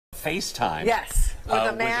FaceTime. Yes, with a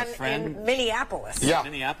with man a friend. in Minneapolis. Yeah.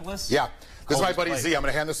 Minneapolis? Yeah. This is my buddy Place. Z. I'm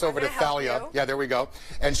going to hand this over to I'm gonna help Thalia. you. Yeah, there we go.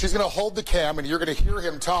 And she's going to hold the cam, and you're going to hear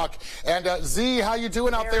him talk. And Z, how you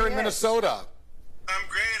doing out there in Minnesota? I'm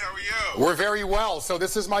great. How are you? We're very well. So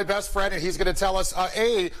this is my best friend, and he's going to tell us,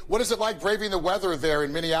 what is it like braving the weather there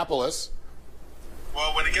in Minneapolis?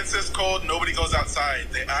 Well, when it gets this cold, nobody goes outside.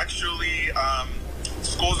 They actually,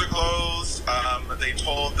 schools are closed. They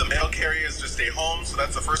told the mail carriers to stay home. So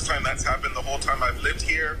that's the first time that's happened the whole time I've lived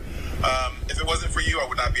here. If it wasn't for you, I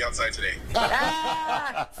would not be outside today.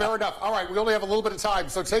 Fair enough. All right, we only have a little bit of time,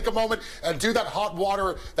 so take a moment and do that hot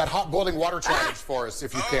boiling water challenge for us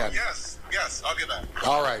if you can. Yes, I'll get that.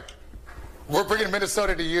 All right. We're bringing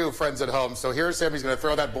Minnesota to you, friends at home. So here's him. He's going to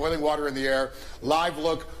throw that boiling water in the air. Live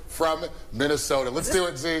look from Minnesota. Let's do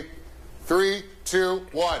it, Z. 3, 2,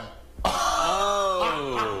 1.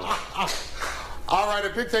 Oh. All right, a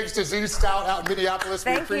big thanks to Z Stout out in Minneapolis.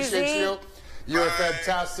 We Thank you, appreciate Z. you. You're a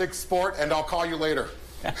fantastic sport, and I'll call you later.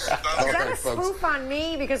 Is that a folks. spoof on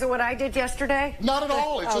me because of what I did yesterday? Not at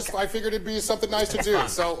all. It's just I figured it'd be something nice to do.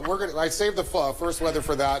 So I saved the first weather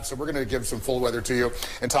for that. So we're gonna give some full weather to you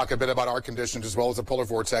and talk a bit about our conditions as well as the polar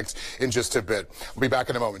vortex in just a bit. We'll be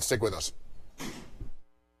back in a moment. Stick with us.